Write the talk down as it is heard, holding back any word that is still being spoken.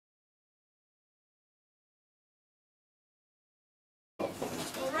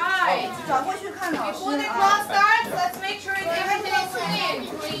Before the class starts, let's make sure everything is clean.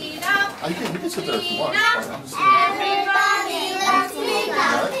 Clean up. You can sit there if you want. Everybody, let's clean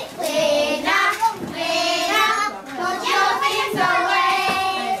up. Clean up. Clean up. Put your things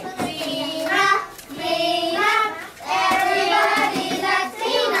away. Clean up. Clean up. Everybody, let's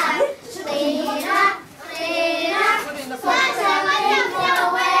clean up. Clean up. Clean up. Put your things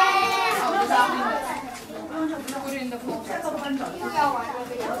away. Put it in the folder.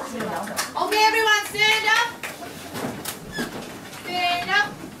 Okay, everyone, stand up. Stand up.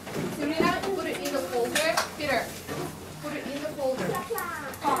 Serena, put it in the folder. Peter, put it in the folder.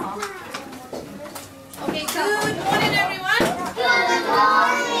 Okay, good morning, everyone. Good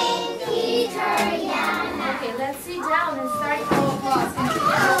morning, teacher Yana. Okay, let's sit down and start our class.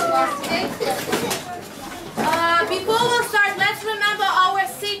 Before we start, let's remember our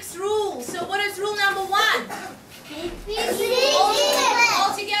 6 rules. So what is rule number 1?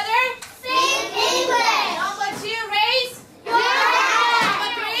 All together? Speak English. Number 2, raise your hand. Number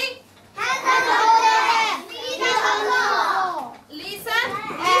 3, hands above your head. Listen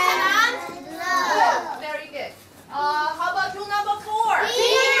and look. Very good. How about rule number 4? Be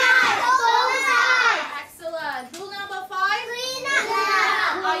nice. Excellent. Rule number 5? Clean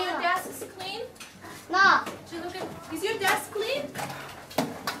up. Are your desks clean? No. Is your desk clean?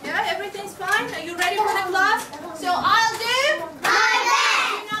 Yeah, everything's fine. Are you ready for the class? So I'll do my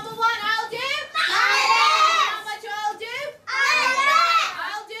best. Number 1, I'll do my best. Number 2, I'll do my best.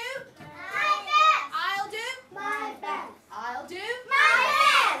 I'll do my best. I'll do my best. I'll do my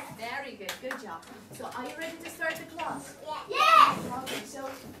best. Very good. Good job. So are you ready to start the class? Yes. Okay. So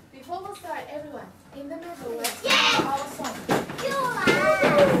before we start, everyone in the middle, let's sing our song.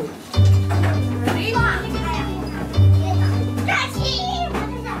 Ready?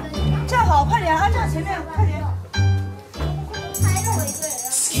 站好，快点，安站前面，快点。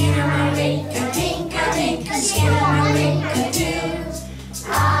 Skidamarinka-dinka-dink, skidamarinka-doo.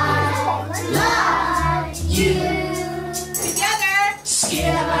 I love you. Together.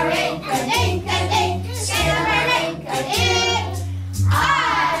 Skidamarinka-dinka-dink, skidamarinka-doo. I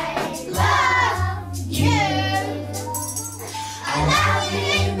love you. I love you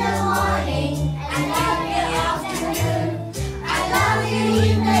in the morning, I love you in the afternoon. I love you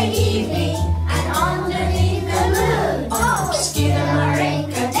in the evening and underneath the moon. Oh,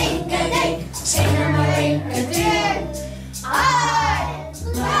 skidamarinka-dinka-dink, skidamarinka-doo. I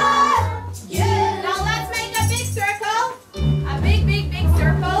love you. Now let's make a big circle. A big, big, big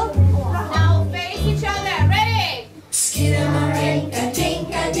circle. Now face each other. Ready?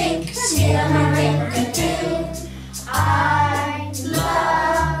 Skidamarinka-dinka-dink, skidamarinka-doo. I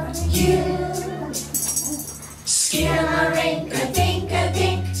love you.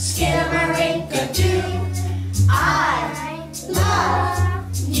 Skidamarinka-dinka-dink, skidamarinka-doo. I love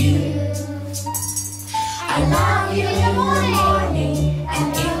you. I love you in the morning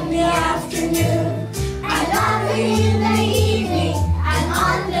and in the afternoon. I love you in the evening and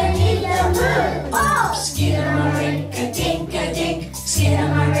underneath the moon. Oh, skidamarinka-dinka-dink,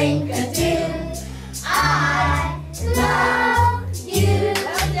 skidamarinka-doo. I love you.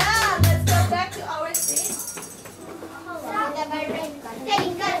 Well done. Let's go back to our seat.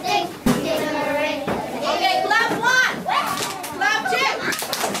 Okay, clap 1. Clap 2.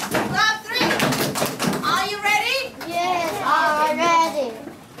 Clap 3. Are you ready? Yes, I'm ready.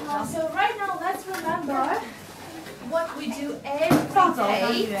 So right now, let's remember what we do every 放走，张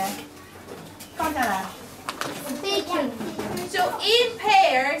day. 宇，放下来。 Speaking. So in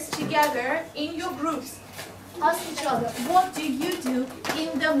pairs together in your groups, ask each other, what do you do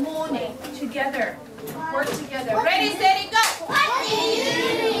in the morning together? Work together. Ready, steady, go. What do you do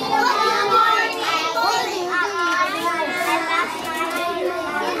in the morning?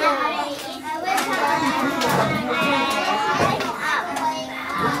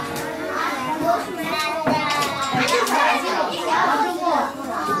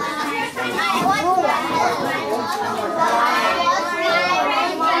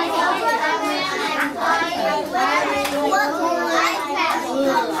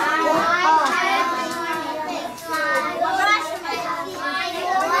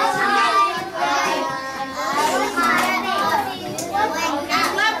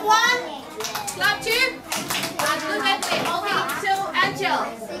 Clap 1, clap 2, and look at me. Okay, so Angel,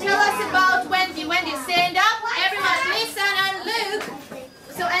 tell us about Wendy. Wendy, stand up. Everyone, listen and look.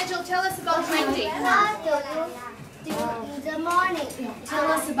 So Angel, tell us about Wendy. In the morning.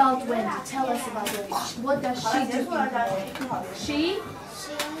 Tell us about Wendy. Tell us about Wendy. What does she do in the morning?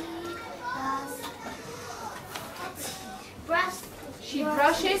 She She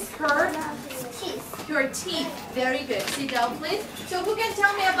brushes her teeth. Very good. Sit down, please. So who can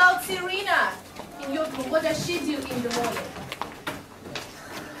tell me about Serena in your group? What does she do in the morning?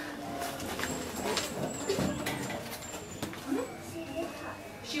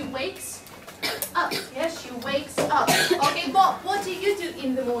 She wakes up. Yes, she wakes up. Okay, Bob, what do you do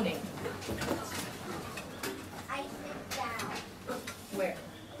in the morning? I sit down. Where?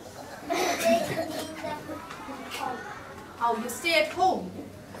 They clean the home. Oh, you stay at home.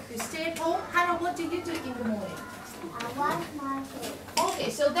 You stay at home. Hannah, what do you do in the morning? I wash my face.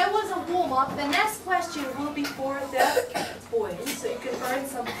 Okay, so that was a warm-up. The next question will be for the boys, so you can earn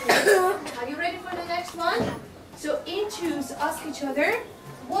some points. Are you ready for the next one? So each choose ask each other,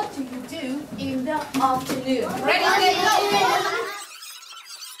 what do you do in the afternoon? Ready, set, go!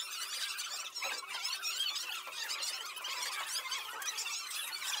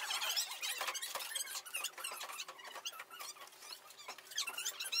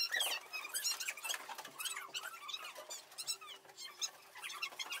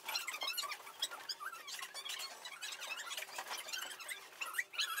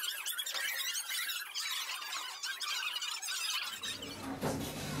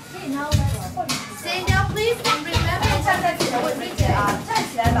 Stand up, please, and remember 站在自己的位置啊，站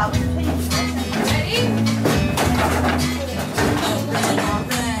起来把位置推进去。Ready?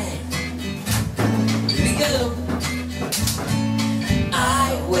 Here we go.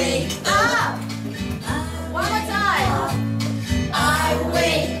 I wake up. One more time. I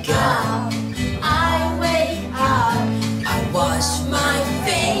wake up. I wake up. I wash my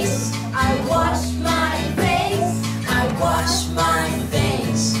face. I wash my face. I wash my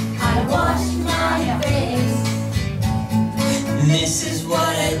face. I wash my face. This is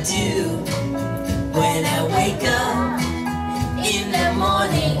what I do when I wake up in the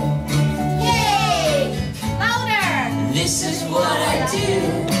morning. Yay! Louder! This is what I do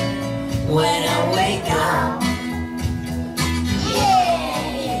when I wake up.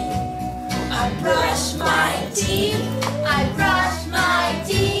 Yay! I brush my teeth. I brush my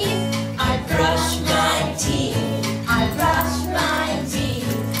teeth. I brush my teeth. I brush my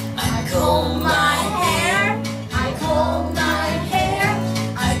teeth. I comb my hair. I comb my hair.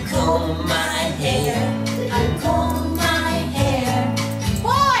 I comb my hair. I comb my hair.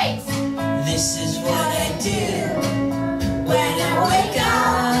 Boys! This is what I do when I wake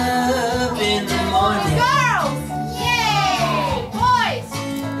up in the morning. Girls! Yay! Boys!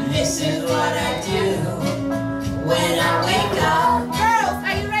 This is what I do when I wake up. Girls,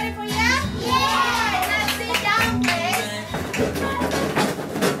 are you ready for that? Yeah! Let's sit down, please.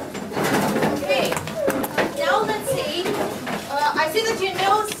 Okay. Now let's see. I see that you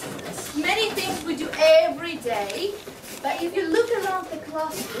know many things we do every day. But if you look around the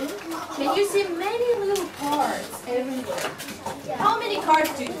classroom, can you see many little cards everywhere? How many cards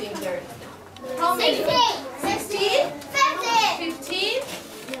do you think there are? How many? 16? 15?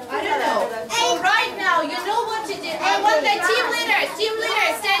 I don't know. So right now, you know what to do. I want the team leaders. Team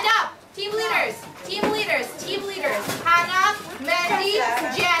leaders, stand up. Team leaders. Team leaders. Team leaders. Hannah, Mandy,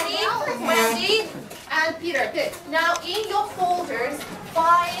 Jenny, Wendy, and Peter. Good. Now in your folders,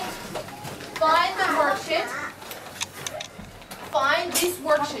 find the worksheet. Find these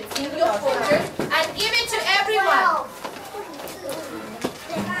worksheets in your folders and give it to everyone.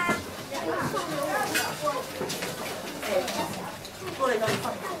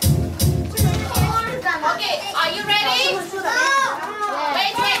 Okay, are you ready? Wait.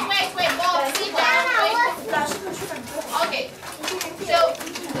 Bob, sit down. Wait. Okay. So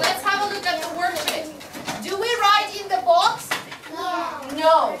let's have a look at the worksheet. Do we write in the box?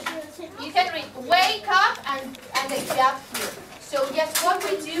 No. You can read wake up and a gap here. So yes, what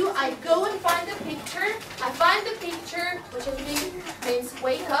we do, I go and find the picture. I find the picture, which I think means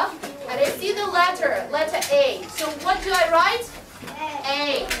wake up, and I see the letter A. So what do I write?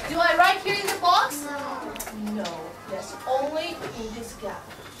 A. Do I write here in the box? No. Yes, only in this gap.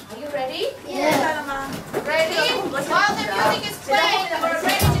 Are you ready? Yeah. Ready? While the music is playing, we're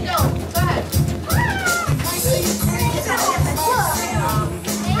ready to go. Go ahead.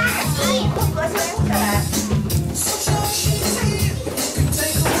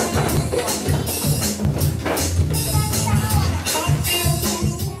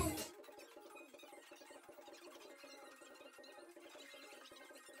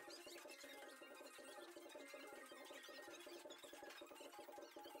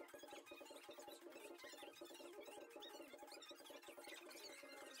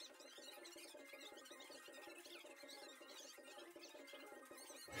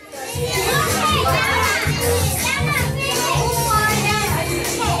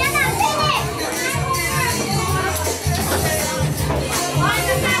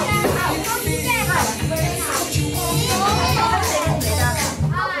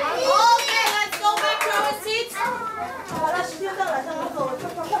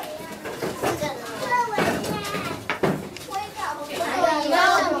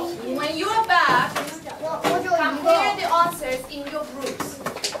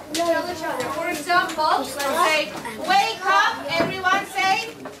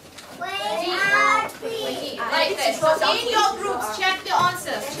 In your groups, check the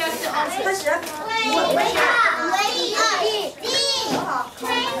answers. Check the 开 answers. 始。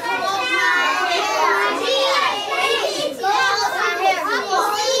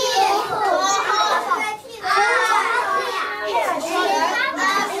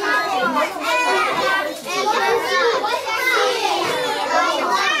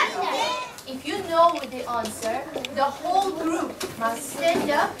If you know the answer, the whole group must stand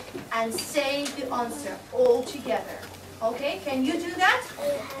up and say the answer all together. Okay, can you do that?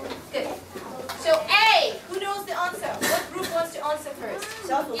 Good. So A, who knows the answer? What group wants to answer first?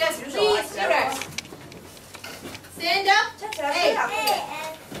 小组 Yes, 举手啊， please, students. Stand up. 站起来说呀，快点，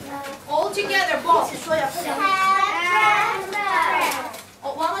 All together, 一 both. 起说呀，快点。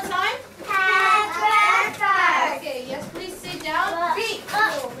 Oh, one more time. Okay, yes, please sit down. B.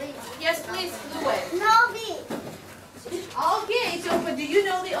 Yes, please, Louis. Okay, so but do you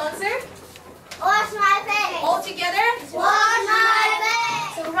know the answer? All together? So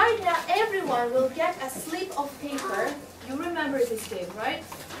right now, everyone will get a slip of paper. You remember this game, right?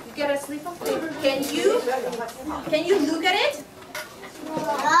 You get a slip of paper. Can you look at it?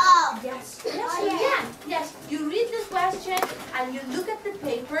 Yes. Yes, you can. Yes. You read the question and you look at the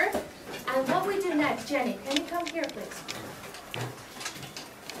paper. And what we do next, Jenny? Can you come here, please?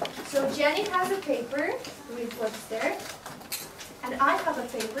 So Jenny has a paper. Read what's there. And I have a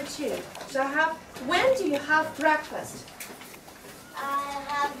paper too. So I have. When do you have breakfast?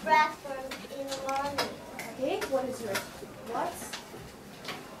 Okay. What is yours? What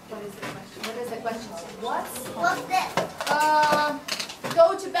is the question? What does the question say?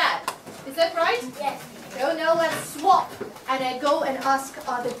 Go to bed. Is that right? So now let's swap. And I go and ask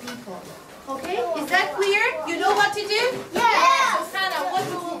other people. Okay? Is that clear? You know what to do? So Hannah, what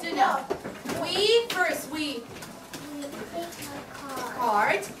we will do now? We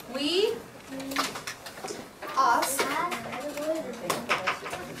card. We ask.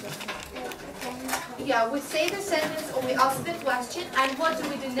 Yeah, we say the sentence or we ask the question. And what do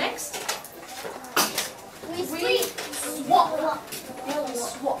we do next? We swap.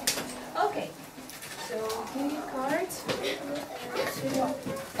 Swap. Okay. So give your card.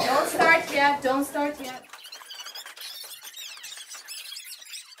 Don't start yet. Don't start yet.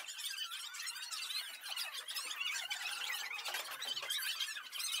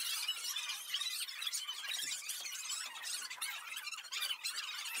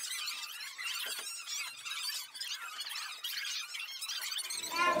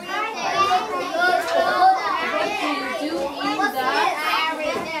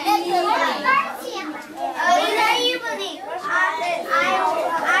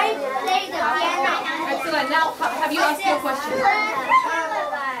 Excellent. Now, have you asked your question?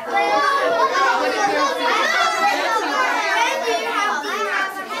 What is your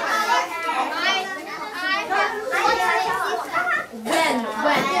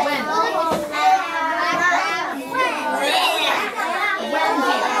When?